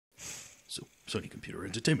Sony Computer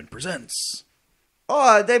Entertainment presents.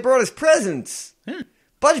 Oh, they brought us presents. Yeah.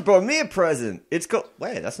 Budge brought me a present. It's called...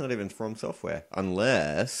 Wait, that's not even From Software.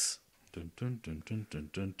 Unless... Dun, dun, dun, dun, dun,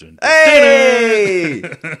 dun, dun. Hey!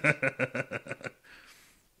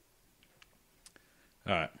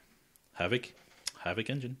 All right. Havoc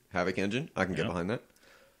Engine. Havoc Engine. I can get behind that.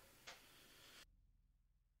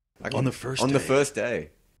 On the first day.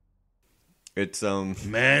 It's,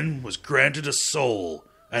 Man was granted a soul,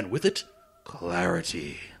 and with it,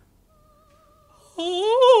 clarity.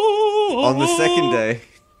 On the second day...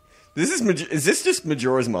 Is this just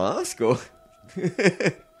Majora's Mask, or...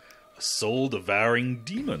 A soul-devouring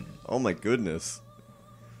demon. Oh my goodness.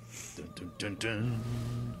 Dun, dun, dun, dun.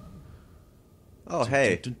 Oh,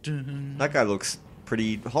 hey. Dun, dun, dun. That guy looks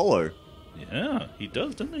pretty hollow. Yeah, he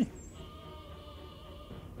does, doesn't he?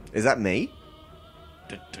 Is that me?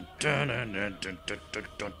 Dun, dun, dun, dun, dun, dun, dun,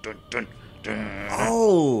 dun, dun, dun, dun.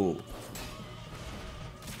 Oh!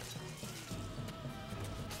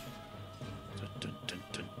 Dun, dun, dun,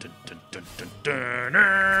 dun, dun, dun, dun, dun,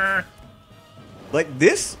 dun. Like,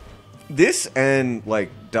 this and, like,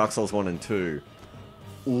 Dark Souls 1 and 2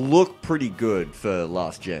 look pretty good for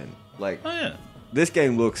last gen. Like, Oh, yeah. this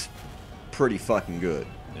game looks pretty fucking good.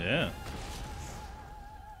 Yeah.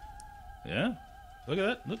 Yeah. Look at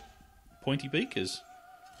that. Look. Pointy beak is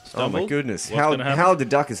stumbled. Oh my goodness. What's gonna happen? How the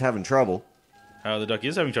duck is having trouble. How the duck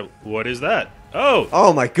is having trouble. What is that? Oh!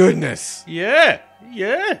 Oh my goodness. Yeah!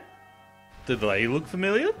 Yeah! Did they look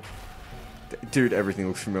familiar? Dude, everything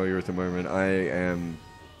looks familiar at the moment. I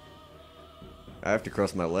have to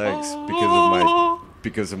cross my legs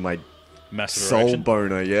because of my Massive soul erection.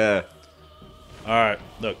 boner, yeah. Alright,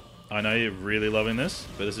 look. I know you're really loving this,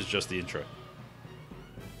 but this is just the intro.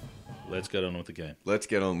 Let's get on with the game. Let's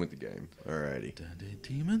get on with the game. Alrighty.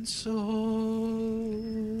 Demon Soul.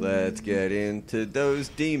 Let's get into those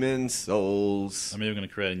demon souls. I'm even going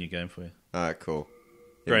to create a new game for you. Alright, cool.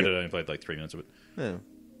 Granted, I only played like 3 minutes of it. Yeah.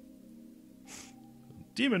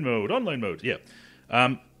 Demon mode, online mode, yeah.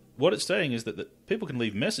 What it's saying is that people can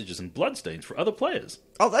leave messages and bloodstains for other players.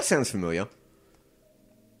 Oh, that sounds familiar.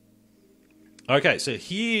 Okay, so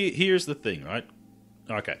here's the thing, right?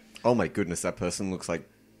 Okay. Oh my goodness, that person looks like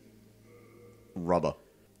rubber.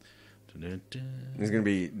 There's going to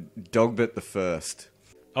be Dogbut the First.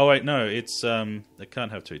 Oh wait, no, it's it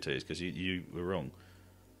can't have 2 T's because you were wrong.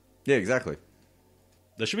 Yeah, exactly.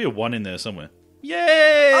 There should be a 1 in there somewhere.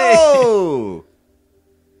 Yay! Oh!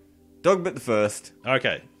 Dogbut the First.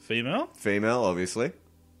 Okay, female. Female, obviously.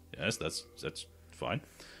 Yes, that's fine.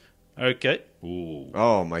 Okay. Ooh.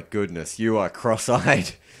 Oh my goodness, you are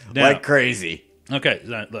cross-eyed Now- like crazy. Okay,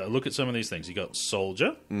 now, look at some of these things. You got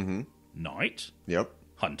soldier, knight, Yep.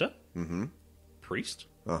 hunter, priest,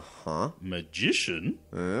 Uh-huh. magician,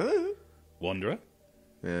 wanderer,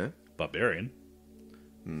 Yeah. barbarian,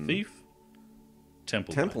 thief,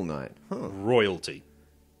 temple Temple Knight. Huh. knight, royalty.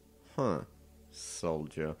 Huh.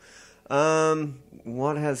 Soldier.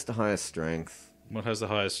 What has the highest strength? What has the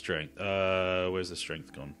highest strength? Where's the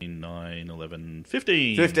strength gone? 9, 11,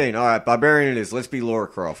 15. 15. Alright, Barbarian it is. Let's be Laura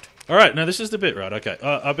Croft. Alright, now this is the bit, right? Okay.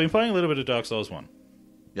 I've been playing a little bit of Dark Souls 1.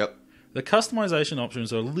 Yep. The customization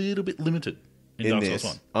options are a little bit limited in Dark this.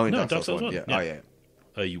 Souls 1. Oh, in no, Dark Souls 1. Yeah. Oh, yeah.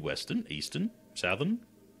 Are you Western, Eastern, Southern,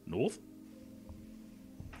 North?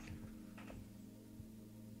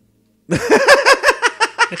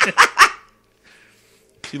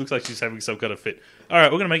 She looks like she's having some kind of fit. Alright,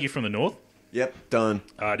 we're going to make you from the North. Yep, done.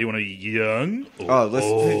 Do you want a young or Oh, let's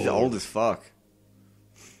old? old as fuck.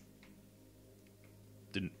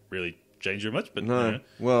 Didn't really change her much, but No. you know.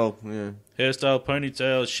 Well, yeah. Hairstyle,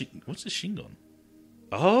 ponytail, what's the shingon?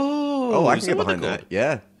 Oh, Oh, I is can get what they're behind that. called?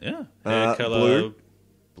 Yeah. Yeah. Hair color. blue.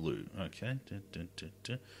 Blue. Okay. Dun, dun, dun,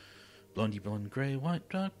 dun. Blondie, blonde, grey, white,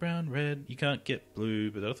 dark brown, red. You can't get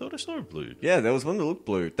blue, but I thought I saw a blue. Yeah, there was one that looked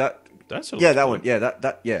blue. That That's Yeah, that one. Yeah,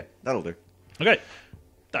 yeah, that'll do. Okay.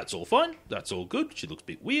 That's all fine. That's all good. She looks a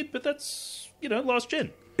bit weird, but that's, last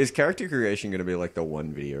gen. Is character creation going to be like the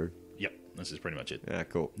one video? Yep. This is pretty much it. Yeah,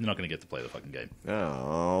 cool. You're not going to get to play the fucking game.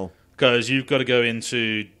 Oh. Because you've got to go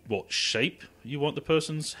into what shape you want the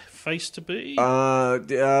person's face to be.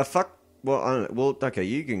 Fuck. Well, I don't know. Well, okay,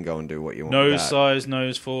 you can go and do what you want. Nose with that. size,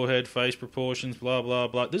 nose, forehead, face proportions, blah, blah,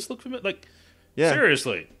 blah. This look familiar. Like, Yeah.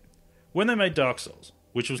 seriously. When they made Dark Souls,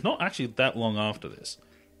 which was not actually that long after this,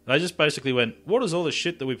 they just basically went, what is all the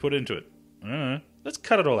shit that we put into it? I don't know. Let's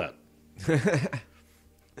cut it all out.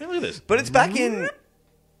 Hey, look at this. But it's back in.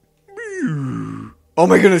 Oh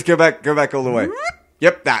my goodness! Go back all the way.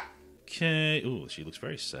 Yep, that. Okay. Ooh, she looks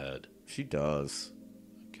very sad. She does.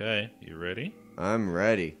 Okay, you ready? I'm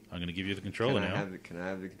ready. I'm going to give you the controller now. Can I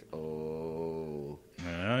have the? Oh.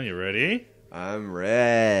 Now, you ready? I'm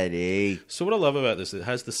ready. So what I love about this, it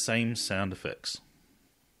has the same sound effects.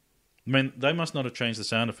 I mean, they must not have changed the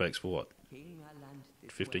sound effects for what?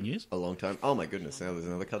 15 years? A long time. Oh my goodness, now there's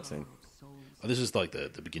another cutscene. Oh, this is like the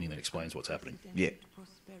beginning that explains what's happening. Yeah.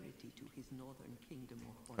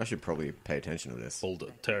 I should probably pay attention to this. Boulder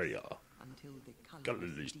Terrier.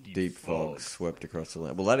 Deep fog swept across the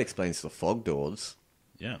land. Well, that explains the fog doors.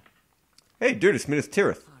 Yeah. Hey, dude, it's Minas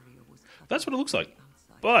Tirith. That's what it looks like.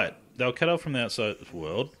 But they were cut off from the outside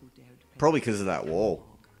world. Probably because of that wall.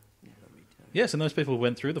 Yes, and those people who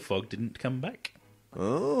went through the fog didn't come back.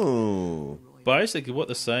 Oh. Basically, what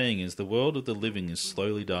they're saying is the world of the living is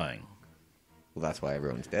slowly dying Well, that's why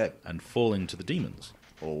everyone's dead. and falling to the demons.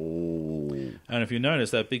 Oh. And if you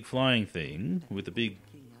notice that big flying thing with the big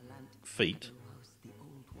feet,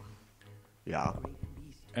 Yeah.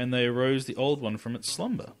 and they arose the old one from its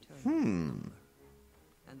slumber.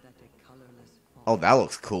 Oh, that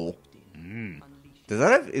looks cool. Does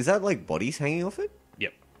that have... Is that like bodies hanging off it?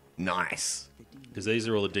 Yep. Nice. Because these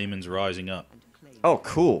are all the demons rising up, Oh,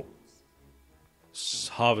 cool.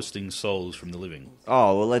 harvesting souls from the living.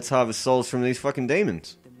 Oh, well, let's harvest souls from these fucking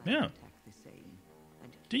demons. Yeah.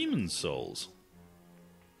 Demon souls.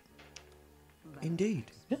 Indeed.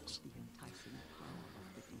 Yes.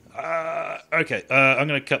 Okay, I'm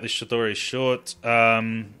going to cut this story short.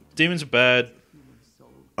 Demons are bad.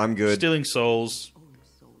 I'm good. Stealing souls.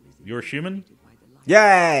 You're a human?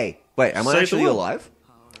 Yay! Wait, am I Save the actually world. alive?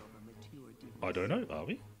 I don't know, are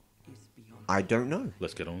we? I don't know.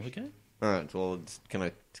 Let's get on with the game. Alright, well, can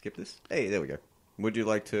I skip this? Hey, there we go. Would you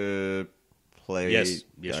like to play... Yes,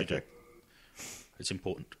 you Okay. do. It's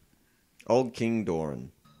important. Old King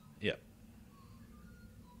Doran. Yeah.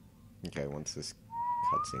 Okay, once this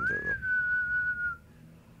cutscene's over.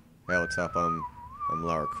 Hey, what's up? I'm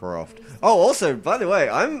Lara Croft. Oh, also, by the way,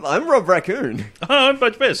 I'm Rob Raccoon. Oh, I'm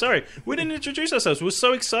Budge Bear, sorry. We didn't introduce ourselves. We're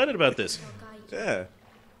so excited about this. Yeah.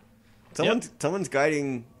 Someone's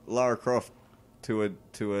guiding Lara Croft to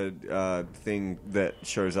a thing that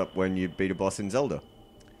shows up when you beat a boss in Zelda.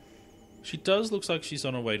 She does look like she's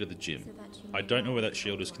on her way to the gym. I don't know where that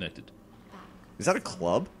shield is connected. Is that a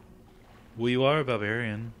club? Well, you are a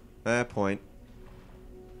barbarian. Point.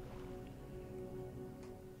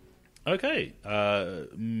 Okay.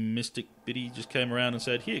 Mystic Biddy just came around and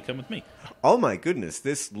said, here, come with me. Oh my goodness,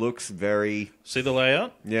 this looks very... See the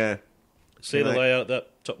layout? Yeah. See Can the I- layout,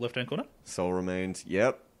 that top left-hand corner? Soul Remains.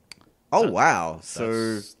 Yep. Oh, wow.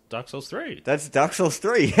 So That's Dark Souls 3. that's Dark Souls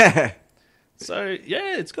 3, yeah. So,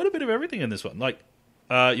 yeah, it's got a bit of everything in this one. Like,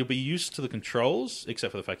 you'll be used to the controls,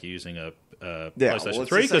 except for the fact you're using a well, PlayStation it's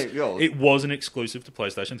 3, the same- because yeah. it was an exclusive to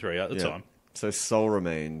PlayStation 3 at the Yeah. time. So Soul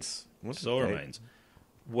Remains. What's Soul the date? Remains.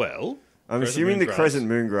 Well, I'm Crescent assuming the Moongrass, Crescent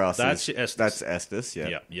Moongrass That's is... your Estus. That's Estus,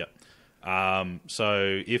 yeah. Yeah.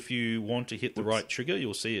 So if you want to hit the right trigger,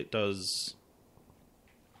 you'll see it does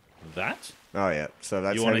that. Oh, yeah. So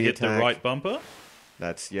that's You want to heavy hit attack. the right bumper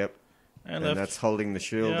That's, yep. and And left. that's holding the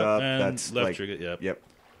shield Yep, up. and That's left like... trigger, yep. Yep.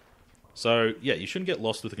 So, yeah, you shouldn't get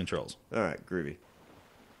lost with the controls. All right, groovy.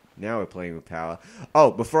 Now we're playing with power.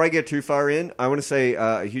 Oh, before I get too far in, I want to say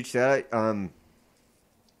a huge shout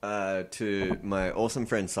out to my awesome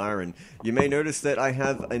friend Siren. You may notice that I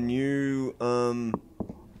have a new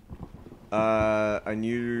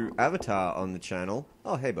avatar on the channel.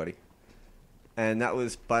 Oh, hey, buddy. And that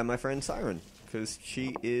was by my friend Siren, because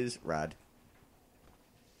she is rad.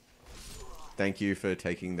 Thank you for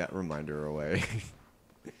taking that reminder away.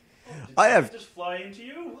 I have... Just fly into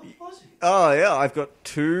you? What was it? Oh, yeah, I've got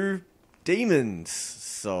 2 demons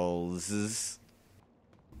souls. Is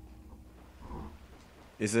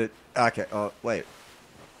it... Okay, oh, wait.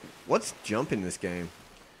 What's jump in this game?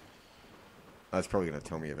 Oh, it's probably going to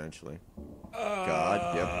tell me eventually.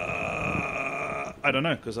 God, yep. I don't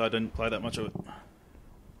know, because I didn't play that much of it.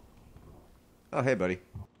 Oh, hey, buddy.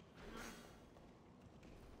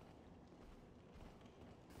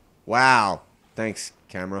 Wow. Thanks,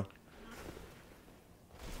 camera.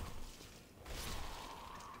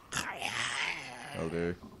 I'll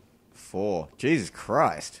do 4. Jesus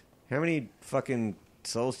Christ. How many fucking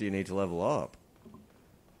souls do you need to level up?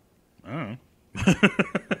 I don't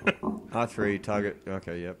know. R3, target.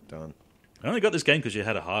 Okay, yep, done. I only got this game because you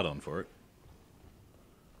had a hard on for it.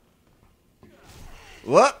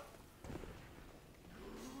 What?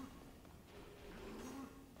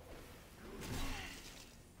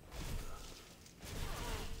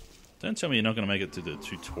 Don't tell me you're not going to make it to the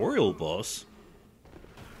tutorial boss.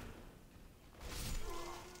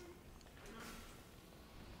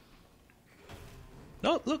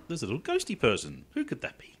 Oh, look, there's a little ghosty person. Who could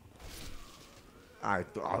that be?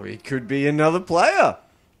 Oh, he could be another player.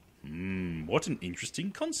 What an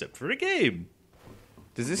interesting concept for a game.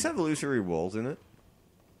 Does this have illusory walls in it?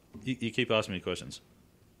 You keep asking me questions.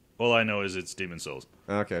 All I know is it's Demon Souls.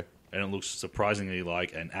 Okay. And it looks surprisingly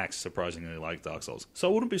like and acts surprisingly like Dark Souls. So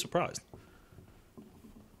I wouldn't be surprised.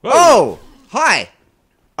 Whoa! Oh! Hi!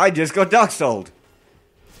 I just got Dark Souled.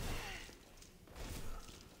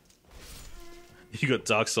 You got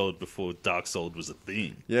Dark Souled before Dark Souled was a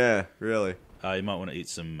thing. Yeah, really. You might want to eat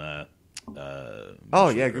some Good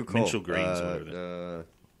call. minstrel greens or whatever.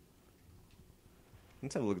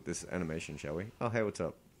 Let's have a look at this animation, shall we? Oh, hey, what's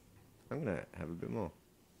up? I'm going to have a bit more.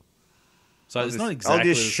 So it's not exactly... I'll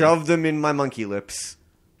just shove them in my monkey lips.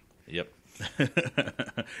 Yep.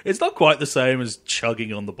 It's not quite the same as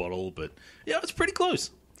chugging on the bottle, but yeah, it's pretty close.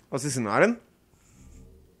 Oh, is this an item?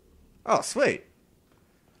 Oh, sweet.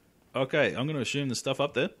 Okay, I'm going to assume there's stuff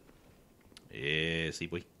up there. Yeah, see,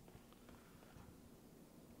 boy.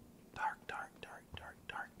 Dark, dark, dark, dark,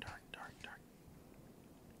 dark, dark, dark,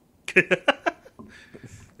 dark.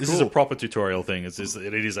 This is a proper tutorial thing. It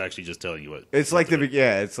is actually just telling you what. It's like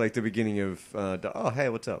it's like the beginning of. Oh, hey,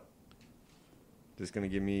 what's up? Just gonna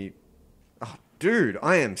give me. Oh, dude,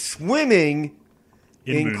 I am swimming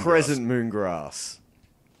in Crescent Moongrass.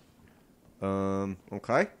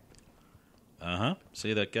 Okay.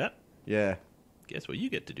 See that gap? Yeah. Guess what you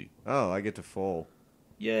get to do? Oh, I get to fall.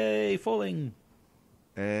 Yay, falling.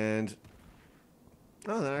 And.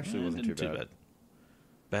 Oh, that actually wasn't too bad.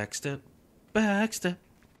 Backstep. Backstep.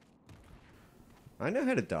 I know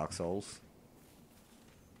how to Dark Souls.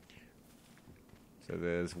 So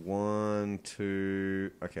there's 1,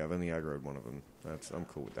 2... Okay, I've only aggroed one of them. I'm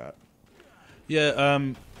cool with that.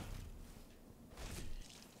 Yeah,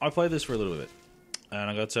 I played this for a little bit. And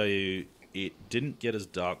I gotta tell you, it didn't get as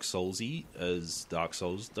Dark Souls-y as Dark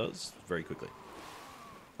Souls does very quickly.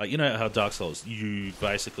 Like, you know how Dark Souls, you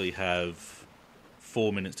basically have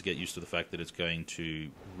 4 minutes to get used to the fact that it's going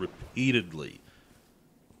to repeatedly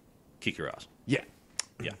kick your ass. Yeah.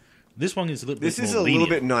 Yeah. This one is a little bit more This is a little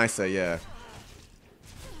bit nicer, yeah.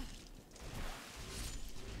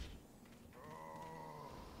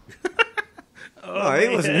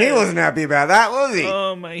 He wasn't happy about that, was he?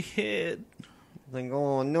 Oh, my head. Like,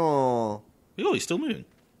 oh no. Oh, he's still moving.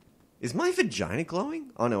 Is my vagina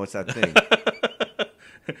glowing? Oh no, it's that thing.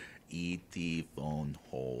 Eat the phone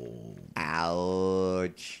hole.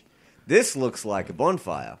 Ouch. This looks like a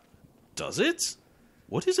bonfire. Does it?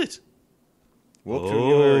 What is it? Walk through a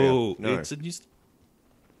new area. No. It's a new...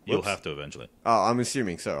 You'll have to eventually. Oh, I'm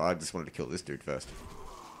assuming so. I just wanted to kill this dude first.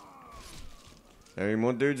 Any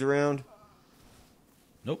more dudes around?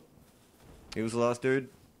 Nope. He was the last dude?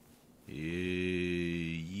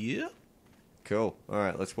 Yeah. Cool.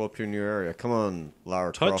 Alright, let's warp to a new area. Come on,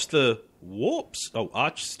 Lara Touch Croft. the warps. Oh,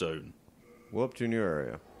 Archstone. Warp to a new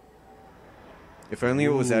area. If only it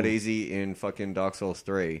was that easy in fucking Dark Souls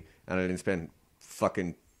 3 and I didn't spend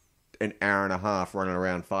fucking an hour and a half running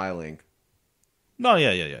around filing. No,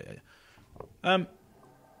 yeah.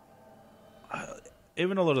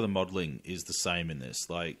 Even a lot of the modeling is the same in this.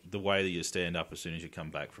 Like, the way that you stand up as soon as you come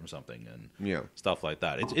back from something and stuff like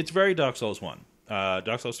that. It's very Dark Souls 1.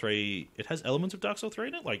 Dark Souls 3, it has elements of Dark Souls 3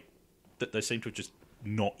 in it, like, that they seem to have just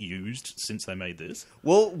not used since they made this.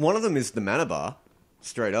 Well, one of them is the mana bar,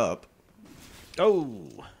 straight up. Oh.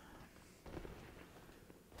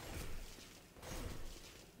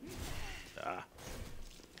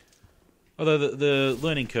 Although the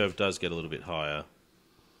learning curve does get a little bit higher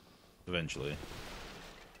eventually.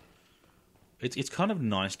 It's kind of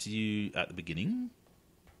nice to you at the beginning,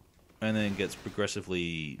 and then gets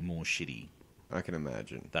progressively more shitty. I can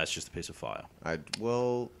imagine. That's just a piece of fire. I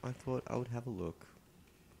thought I would have a look.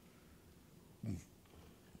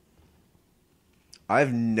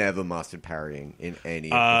 I've never mastered parrying in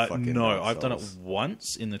any of the fucking Dark I've done it Souls.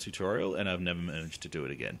 once in the tutorial, and I've never managed to do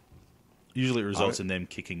it again. Usually it results in them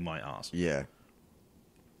kicking my ass. Yeah.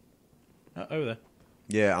 Over there.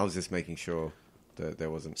 Yeah, I was just making sure that there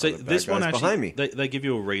wasn't So other bad this one guys actually, behind me. They give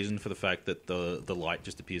you a reason for the fact that the light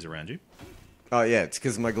just appears around you. Oh, yeah, it's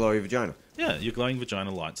because of my glowy vagina. Yeah, your glowing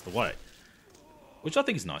vagina lights the way. Which I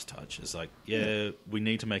think is a nice touch. It's like, we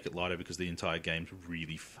need to make it lighter because the entire game's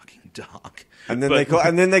really fucking dark. And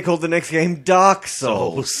then they called the next game Dark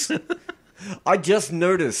Souls. I just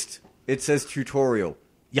noticed it says tutorial.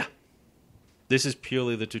 Yeah. This is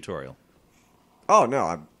purely the tutorial. Oh,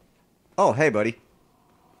 no. Oh, hey, buddy.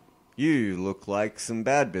 You look like some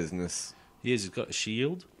bad business. He's got a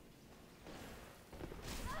shield.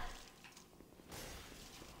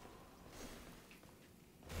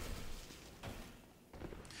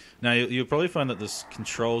 Now, you'll probably find that the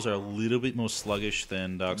controls are a little bit more sluggish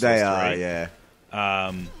than Dark Souls 3. They are, yeah.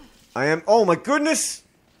 I am... Oh, my goodness!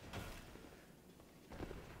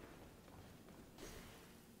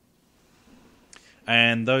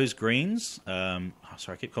 And those greens, sorry,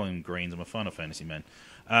 I keep calling them greens. I'm a Final Fantasy man.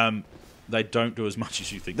 They don't do as much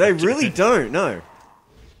as you think. They really don't, no.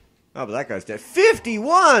 Oh, but that guy's dead.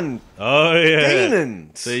 51! Oh, yeah.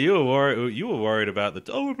 Demons! So you were worried about the,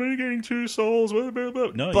 we're only getting 2 souls. Blah, blah,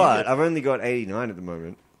 blah. No, but I've only got 89 at the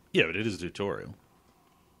moment. Yeah, but it is a tutorial.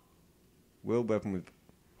 Wield weapon with...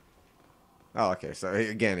 Oh, okay. So,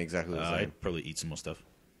 again, exactly the same. I'd probably eat some more stuff.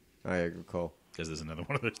 Oh, yeah, good call. Because there's another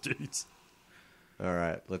one of those dudes. All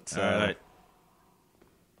right, let's... All right.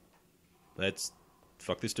 Let's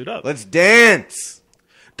fuck this dude up. Let's dance!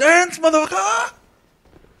 Dance, motherfucker!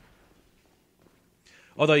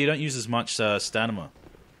 Although you don't use as much stamina.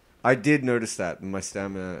 I did notice that. My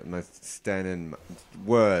stamina, my stamina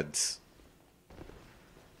words.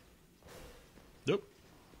 Nope.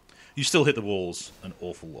 You still hit the walls an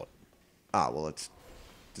awful lot. Ah, well, it's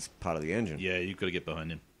just part of the engine. Yeah, you've got to get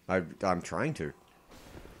behind him. I'm trying to.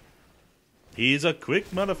 He's a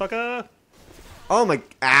quick motherfucker. Oh my...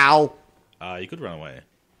 Ow! You could run away.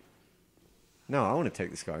 No, I want to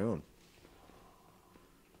take this guy on.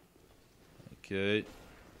 Okay.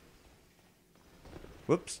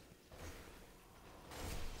 Whoops.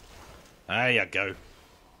 There you go.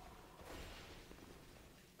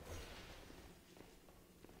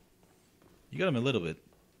 You got him a little bit.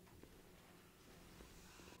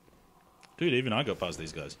 Dude, even I got past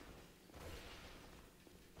these guys.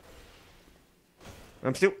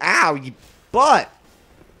 I'm still... Ow, you butt!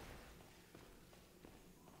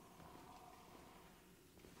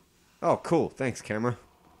 Oh, cool. Thanks, camera.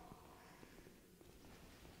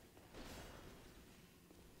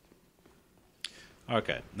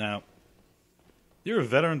 Okay, now, you're a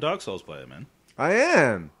veteran Dark Souls player, man. I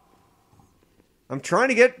am. I'm trying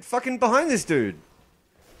to get fucking behind this dude.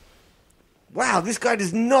 Wow, this guy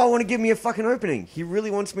does not want to give me a fucking opening. He really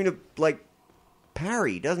wants me to, like,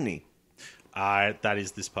 parry, doesn't he? That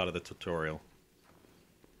is this part of the tutorial.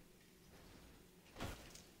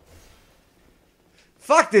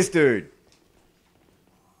 Fuck this dude.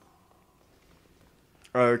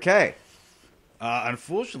 Okay.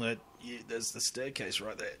 Unfortunately, there's the staircase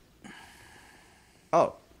right there.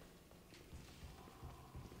 Oh.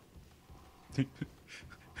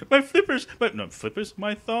 My flippers,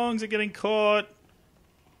 my thongs are getting caught.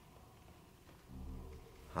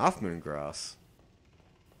 Half Moon Grass.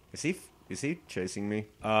 Is he chasing me?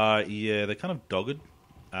 Yeah, they're kind of dogged.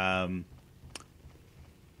 Yeah,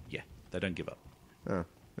 they don't give up. Oh,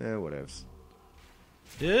 yeah, whatevs.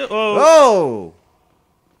 Yeah. Oh!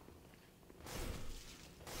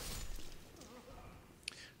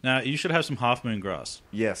 Now you should have some Half Moon Grass.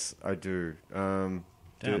 Yes, I do. Down.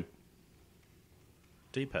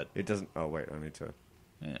 D-pad. It doesn't... Oh, wait, I need to...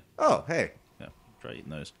 Yeah. Oh, hey. Yeah, try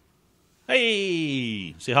eating those.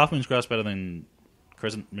 Hey! See, Half Moon's Grass better than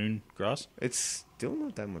Crescent Moon Grass? It's still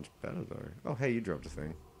not that much better, though. Oh, hey, you dropped a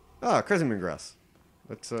thing. Ah, Crescent Moon Grass.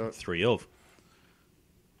 Let's 3 of.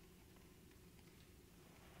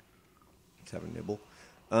 Let's have a nibble.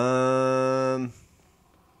 Well,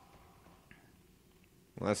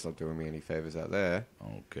 that's not doing me any favors out there.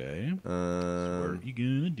 Okay. So what are you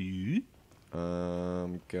gonna do?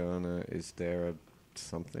 Is there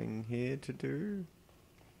something here to do?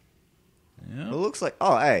 Yeah. It looks like...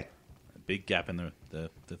 Oh, hey. A big gap in the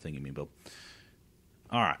thingy bob.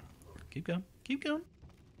 Alright. Keep going. Keep going.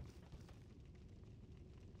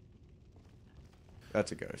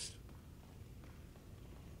 That's a ghost.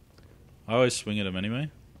 I always swing at him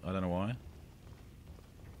anyway. I don't know why.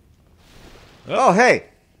 Oh, hey!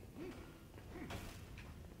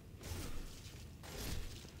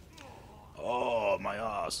 Oh, my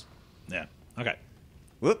ass. Yeah. Okay.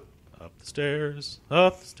 Whoop. Up the stairs,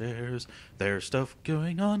 up the stairs. There's stuff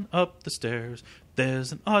going on up the stairs.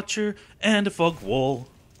 There's an archer and a fog wall.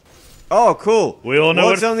 Oh, cool. We all know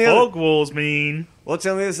What's what on the fog other... walls mean. What's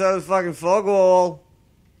on the other side of the fucking fog wall?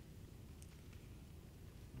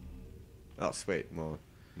 Oh, sweet. More.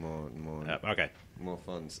 Okay. More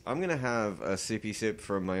funds. I'm going to have a sippy sip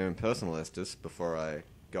from my own personal Estus before I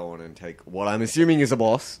go on and take what I'm assuming is a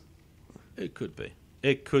boss. It could be.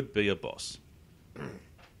 It could be a boss.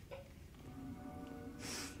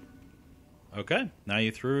 Okay. Now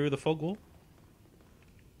you're through the fog wall.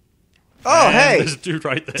 Oh, And hey! there's a dude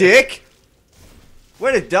right there. Dick!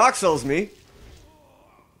 Where did Dark Souls me?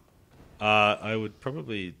 I would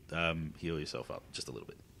probably heal yourself up just a little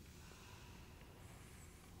bit.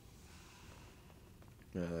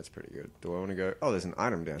 Yeah, that's pretty good. Do I want to go... Oh, there's an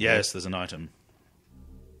item down Yes, there's an item.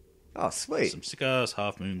 there. Oh, sweet. Some cigars,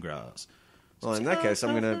 half moon grass. Well, in that case,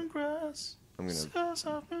 I'm going to... I'm gonna. Cigars,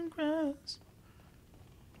 half moon grass.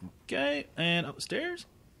 Okay, and upstairs.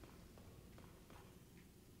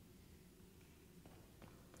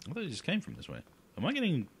 I thought you just came from this way. Am I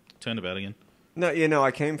getting turned about again? No,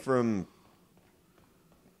 I came from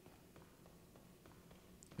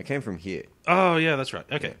here. Oh, yeah, that's right.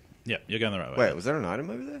 Okay. Yeah, you're going the right way. Wait, was there an item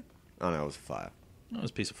over there? Oh, no, it was fire. No, it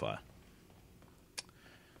was a piece of fire.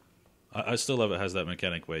 I still love it has that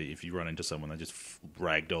mechanic where if you run into someone, they just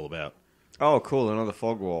ragdoll about. Oh, cool, another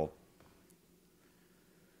fog wall.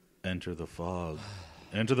 Enter the fog.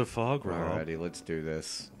 Enter the fog, Rob. Alrighty, let's do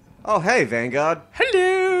this. Oh, hey, Vanguard.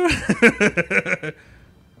 Hello!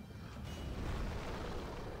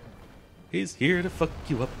 He's here to fuck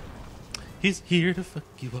you up. He's here to fuck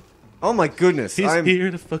you up. Oh my goodness, He's here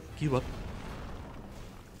to fuck you up.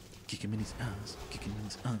 Kick him in his ass. Kick him in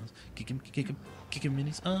his ass. Kick him in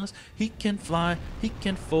his ass. He can fly. He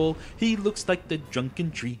can fall. He looks like the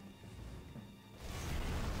drunken tree.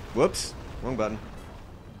 Whoops, wrong button.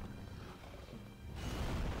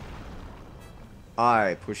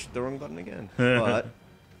 I pushed the wrong button again. But,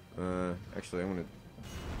 actually, I'm going to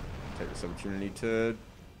take this opportunity to...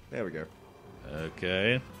 There we go.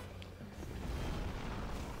 Okay.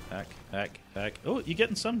 Hack. Oh, you're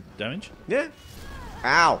getting some damage. Yeah.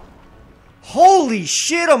 Ow. Holy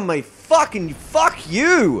shit on my fucking... Fuck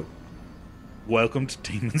you! Welcome to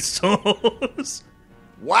Demon Souls.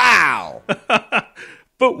 Wow!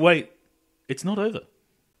 But wait, it's not over.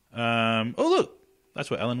 Oh, look. That's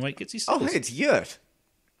where Alan Wake gets his Oh, souls. hey, it's Yurt.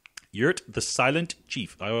 Yurt, the Silent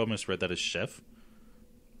Chief. I almost read that as Chef.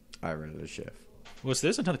 I read it as Chef. What's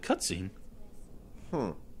this? Another cutscene.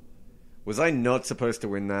 Was I not supposed to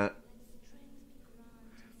win that?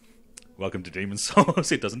 Welcome to Demon Souls.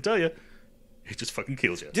 It doesn't tell you. It just fucking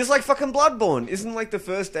kills you. Just like fucking Bloodborne. Isn't like the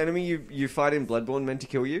first enemy you fight in Bloodborne meant to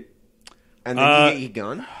kill you? And then you get your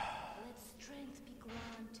gun? Let strength be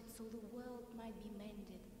granted so the world might be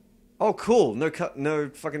mended. Oh, cool. No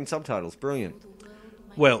fucking subtitles. Brilliant.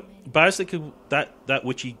 Well, basically, that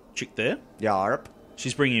witchy chick there, Yarp.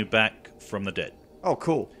 she's bringing you back from the dead. Oh,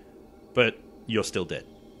 cool. But you're still dead.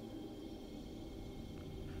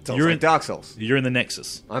 So You're it's like in- Dark Souls. You're in the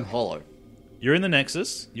Nexus. I'm hollow. You're in the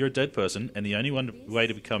Nexus, you're a dead person, and the only way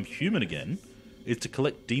to become human again is to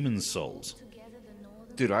collect demon souls.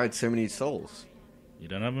 Dude, I had so many souls. You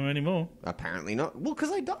don't have them anymore. Apparently not. Well,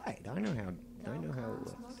 because I died. I know how it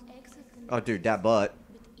works. Oh, dude, that butt.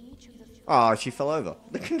 Oh, she fell over.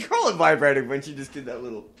 The controller vibrated when she just did that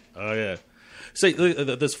little... Oh, yeah. See,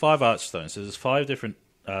 there's 5 archstones, so there's 5 different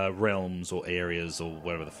realms or areas or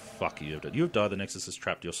whatever the fuck you have done. You have died, the Nexus has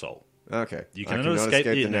trapped your soul. Okay. You I cannot escape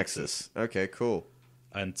the Nexus. Okay, cool.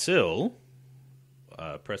 Until...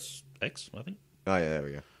 press X, I think. Oh, yeah, there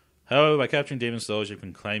we go. However, by capturing demon souls, you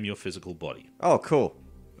can claim your physical body. Oh, cool.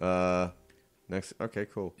 Next. Okay,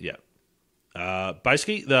 cool. Yeah.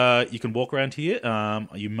 Basically, you can walk around here.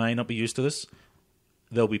 You may not be used to this.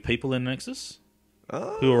 There'll be people in Nexus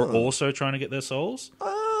who are also trying to get their souls.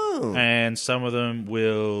 Oh. And some of them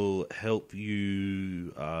will help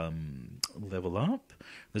you level up.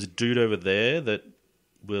 There's a dude over there that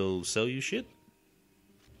will sell you shit.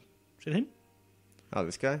 Is that him? Oh,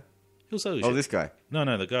 this guy? He'll sell you Oh, shit. this guy. No,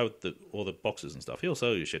 the guy with all the boxes and stuff. He'll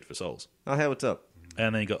sell you shit for souls. Oh, hey, what's up?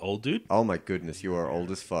 And then you got old dude. Oh, my goodness, you are old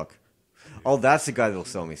as fuck. Oh, that's the guy that'll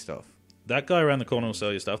sell me stuff. That guy around the corner will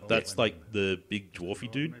sell you stuff. That's like the big dwarfy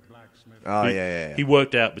dude. Oh, He- yeah. He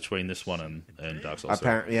worked out between this one and Dark Souls.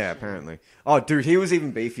 Apparently. Oh, dude, he was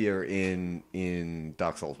even beefier in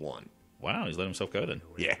Dark Souls 1. Wow, he's let himself go then.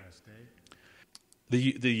 Yeah. The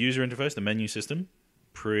user interface, the menu system,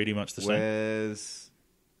 pretty much the same.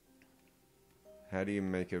 How do you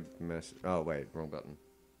make a mess? Oh, wait, wrong button.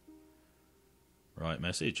 Right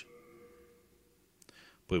message.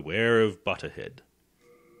 Beware of Butterhead.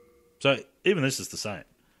 So even this is the same.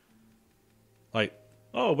 Like,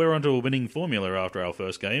 oh, we're onto a winning formula after our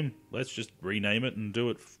first game. Let's just rename it and do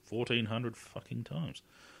it 1,400 fucking times.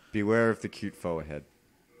 Beware of the cute foe ahead.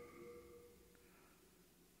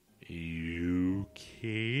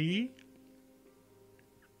 Okay.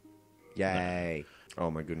 Yay. Oh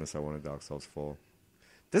my goodness, I wanted Dark Souls 4.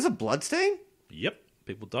 There's a bloodstain? Yep.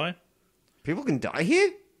 People die. People can die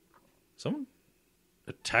here? Someone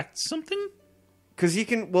attacked something? Because you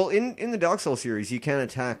can... Well, in the Dark Souls series, you can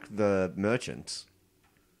attack the merchants.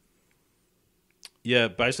 Yeah,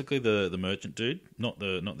 basically the merchant dude, not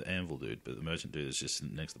the anvil dude, but the merchant dude is just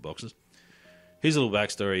sitting next to the boxes. His little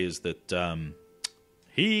backstory is that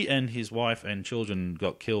he and his wife and children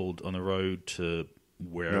got killed on the road to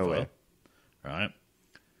wherever, Nowhere. right?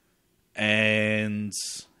 And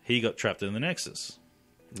he got trapped in the Nexus.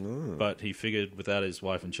 Ooh. But he figured without his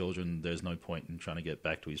wife and children, there's no point in trying to get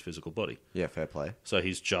back to his physical body. Yeah, fair play. So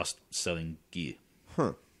he's just selling gear.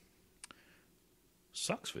 Huh.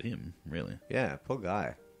 Sucks for him, really. Yeah, poor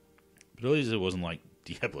guy. But at least it wasn't like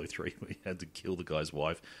Diablo 3 where you had to kill the guy's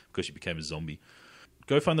wife because she became a zombie.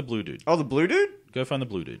 Go find the blue dude. Oh, the blue dude? Go find the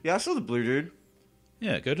blue dude. Yeah, I saw the blue dude.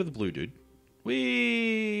 Yeah, go to the blue dude.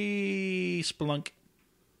 Wee spelunk.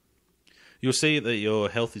 You'll see that your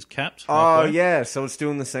health is capped. Oh, halfway. yeah, so it's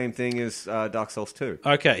doing the same thing as Dark Souls 2.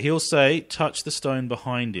 Okay, he'll say, touch the stone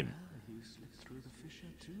behind him. You slipped through the fissure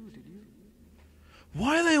too, did you?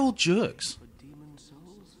 Why are they all jerks? For demon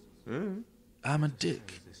souls? I'm a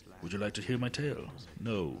dick. Would you like to hear my tale?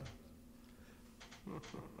 No.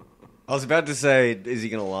 I was about to say, is he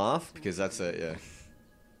going to laugh? Because that's it, yeah.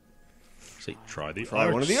 See, try the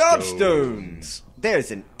Try one of the Archstones. Archstones. There's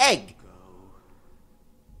an egg.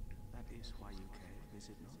 That is why you came, is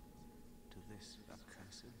it not? To this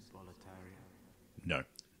accursed Boletaria. No.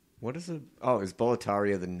 What is it? Oh, is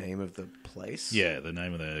Boletaria the name of the place? Yeah, the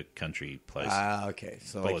name of the country place. Ah, okay.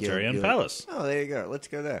 So Boletarian you're- Palace. Oh, there you go. Let's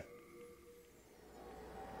go there.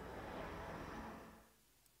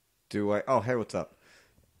 Do I? Oh, hey, what's up?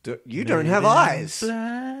 You don't have eyes.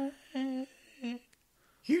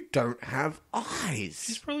 You don't have He's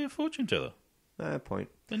eyes. probably a fortune teller. Point.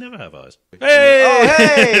 They never have eyes. Oh,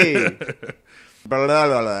 hey! Blah,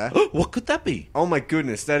 blah, blah. What could that be? Oh my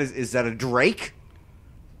goodness, is that a drake?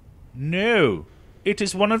 No. It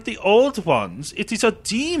is one of the old ones. It is a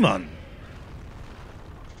demon.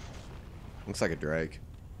 Looks like a drake.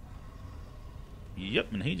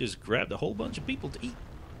 Yep, and he just grabbed a whole bunch of people to eat.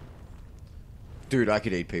 Dude, I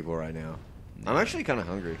could eat people right now. I'm actually kind of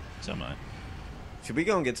hungry. So am I. Should we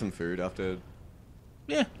go and get some food after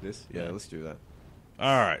Yeah. this? Yeah, let's do that.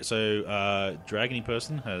 Alright, so Dragony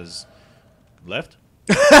person has left.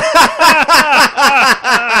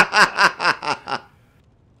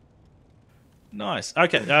 Nice.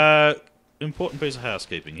 Okay, important piece of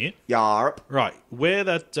housekeeping here. Yarp. Right, where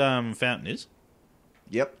that fountain is.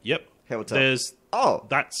 Yep. Yep. Hey, what's up? There's Oh.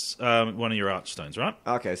 that's one of your archstones, right?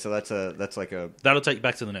 Okay, so that's like a. That'll take you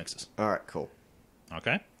back to the Nexus. All right, cool.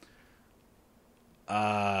 Okay.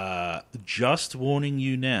 Just warning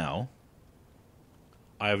you now.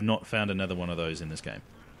 I have not found another one of those in this game.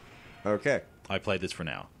 Okay. I played this for an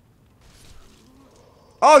hour.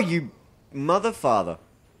 Oh, you mother father.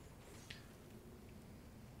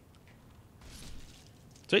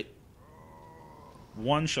 See?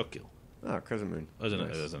 One shot kill. Oh, Crescent Moon. There's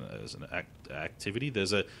an activity.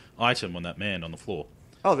 There's an item on that man on the floor.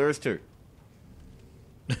 Oh, there is two.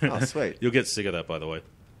 Oh, sweet. You'll get sick of that, by the way.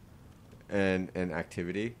 And an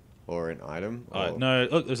activity or an item. Or... No,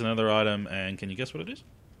 look, there's another item, and can you guess what it is?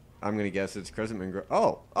 I'm gonna guess it's Crescent Moon.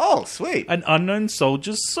 Oh, sweet. An unknown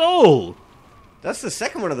soldier's soul. That's the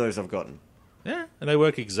second one of those I've gotten. Yeah, and they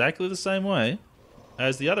work exactly the same way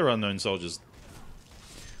as the other unknown soldiers.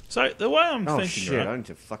 So the way I'm Oh thinking, shit! right, I need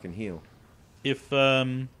to fucking heal. if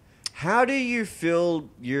How do you fill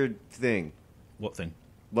your thing? what thing?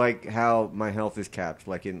 Like how my health is capped.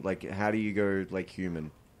 Like how do you go like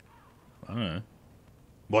human? I don't know.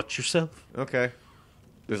 Watch yourself. Okay.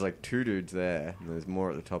 There's like two dudes there, and there's more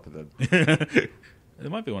at the top of the. There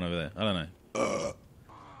might be one over there. I don't know.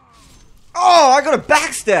 Oh, I got a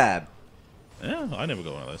backstab. Yeah, I never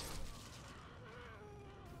got one of those.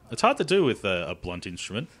 It's hard to do with a blunt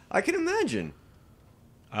instrument. I can imagine.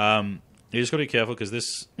 You just got to be careful because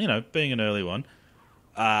this, being an early one,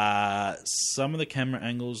 some of the camera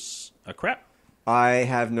angles are crap. I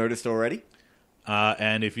have noticed already.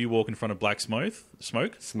 And if you walk in front of black smoke,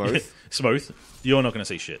 Smoke? you're not going to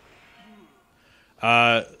see shit.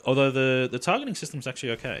 Although the targeting system's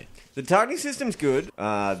actually okay. The targeting system's good.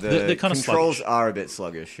 The They're kinda controls sluggish. are a bit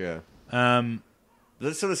sluggish, yeah.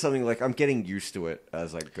 That's sort of something like I'm getting used to it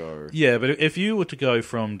as I go. Yeah, but if you were to go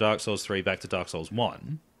from Dark Souls 3 back to Dark Souls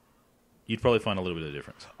 1, you'd probably find a little bit of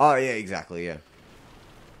difference. Oh, yeah, exactly, yeah.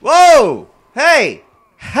 Whoa! Hey!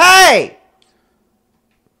 Hey!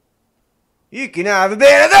 You can have a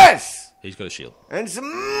bit of this! He's got a shield. And some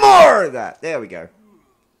more of that! There we go.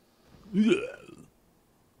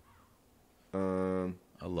 I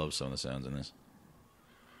love some of the sounds in this.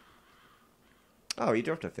 Oh, he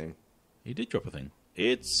dropped a thing. He did drop a thing.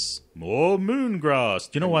 It's more moongrass.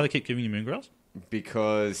 Do you know why they keep giving you moongrass?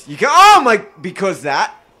 Because you can. Oh my! Because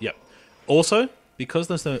that. Yep. Also, because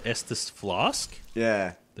there's no Estus flask,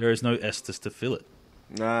 Yeah. there is no Estus to fill it.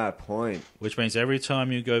 Ah, point. Which means every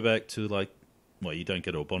time you go back to, you don't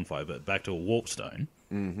get to a bonfire, but back to a warpstone,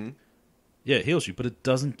 yeah, it heals you, but it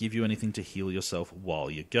doesn't give you anything to heal yourself while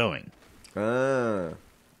you're going. Ah.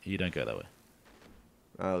 You don't go that way.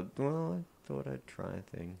 Oh, well, I thought I'd try a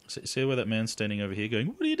thing. See where that man's standing over here going,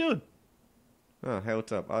 what are you doing? Oh, hey,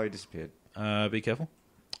 what's up? Oh, he disappeared. Be careful.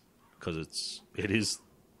 Because it is...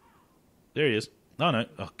 There he is. Oh, no.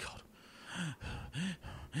 Oh, God.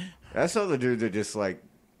 I saw the dude that just like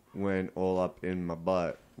went all up in my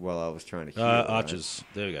butt while I was trying to heal. Archers.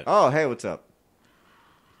 There we go. Oh, hey, what's up?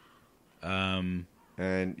 Um,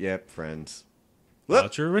 And yep, friends. Whoop.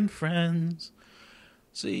 Archer and friends.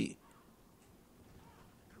 See.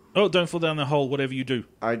 Oh, don't fall down the hole, whatever you do.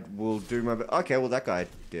 I will do my best. Okay, well, that guy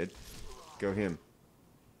did. Go him.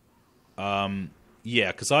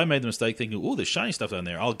 Yeah, because I made the mistake thinking, oh, there's shiny stuff down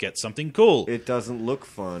there. I'll get something cool. It doesn't look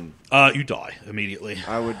fun. You die immediately.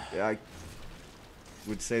 I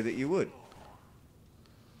would say that you would.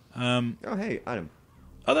 Oh, hey, item.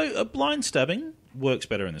 Although blind stabbing works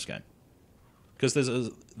better in this game. Because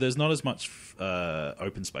there's not as much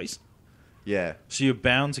open space. Yeah. So you're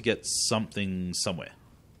bound to get something somewhere.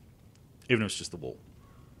 Even if it's just the wall.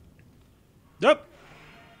 Yep.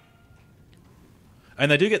 And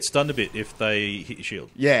they do get stunned a bit if they hit your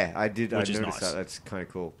shield. Yeah, I did. Which I is noticed nice. that. That's kind of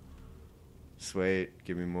cool. Sweet.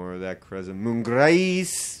 Give me more of that Crescent Moon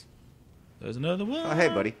Grace. There's another one. Oh, hey,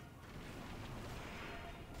 buddy.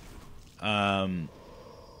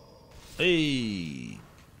 Hey.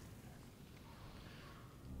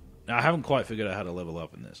 Now, I haven't quite figured out how to level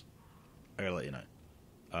up in this. I gotta let you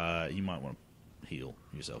know. You might want to heal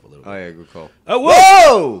yourself a little bit. Oh, yeah, good call. Oh,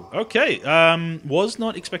 whoa! Whoa! Okay. Was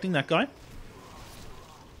not expecting that guy.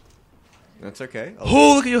 That's okay.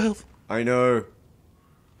 Oh, look at your health. I know.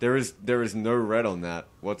 There is no red on that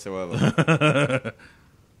whatsoever.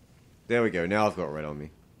 There we go. Now I've got red on me.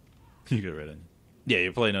 You got red on you. Yeah,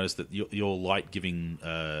 you probably noticed that your light-giving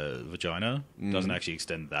vagina doesn't actually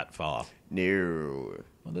extend that far. No.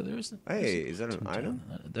 Well, there is. Hey, is that an item?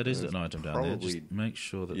 That is an item down there. Just probably- make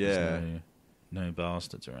sure that Yeah. there's no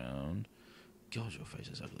bastards around. God, your face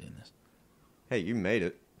is ugly in this. Hey, you made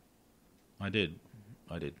it. I did.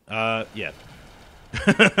 Yeah.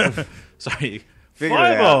 Sorry. Figure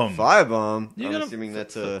it out. Firebomb. Firebomb. You I'm got assuming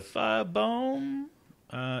that's a... firebomb.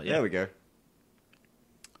 Yeah. There we go.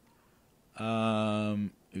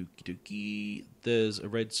 Okie dokie. There's a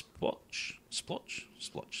red splotch. Splotch?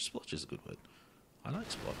 Splotch is a good word. I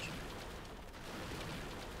like splotch.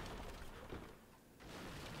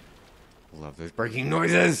 Love those breaking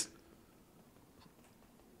noises.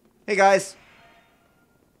 Hey, guys.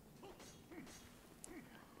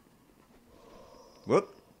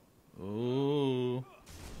 Whoop. Ooh.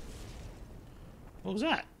 What was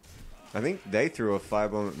that? I think they threw a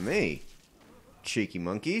firebomb at me. Cheeky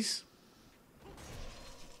monkeys.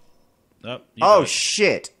 Oh, Oh,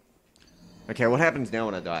 shit. Okay, what happens now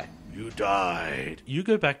when I die? you died. You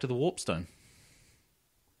go back to the warp stone.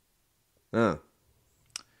 Oh.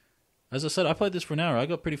 As I said, I played this for an hour. I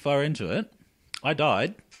got pretty far into it. I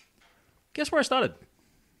died. Guess where I started?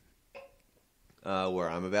 Where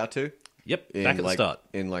I'm about to? Yep, back at the start.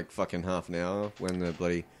 In like fucking half an hour when the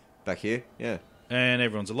bloody... Back here? Yeah. And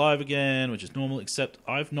everyone's alive again, which is normal, except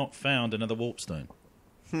I've not found another warp stone.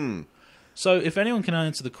 So if anyone can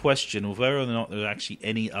answer the question of whether or not there are actually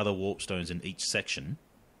any other warp stones in each section,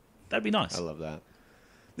 that'd be nice. I love that.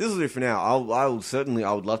 This will do for now. I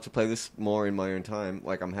would love to play this more in my own time.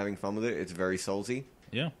 Like, I'm having fun with it. It's very soulsy.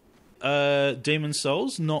 Yeah. Demon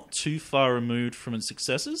Souls, not too far removed from its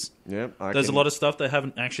successors. Yep. There's a lot of stuff they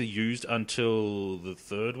haven't actually used until the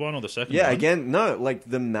third one or the second one. Yeah, again, no, like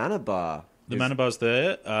the mana bar. The mana bar's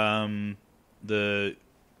there. The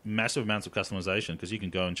massive amounts of customization, because you can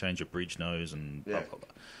go and change your bridge nose and blah, Yeah. blah,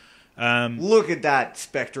 blah. Look at that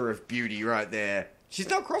spectre of beauty right there. She's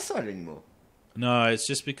not cross-eyed anymore. No, it's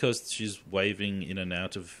just because she's waving in and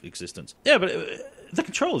out of existence. Yeah, but the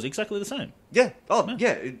control is exactly the same. Yeah. Oh,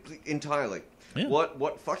 yeah, entirely. Yeah.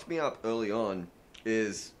 What fucked me up early on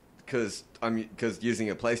is because using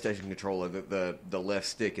a PlayStation controller, the left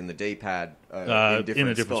stick and the D-pad in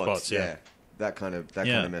different spots. Yeah. That kind of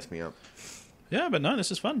messed me up. Yeah, but no,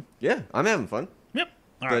 this is fun. Yeah, I'm having fun. Yep.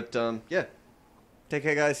 All right. But yeah, take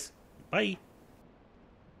care, guys. Bye.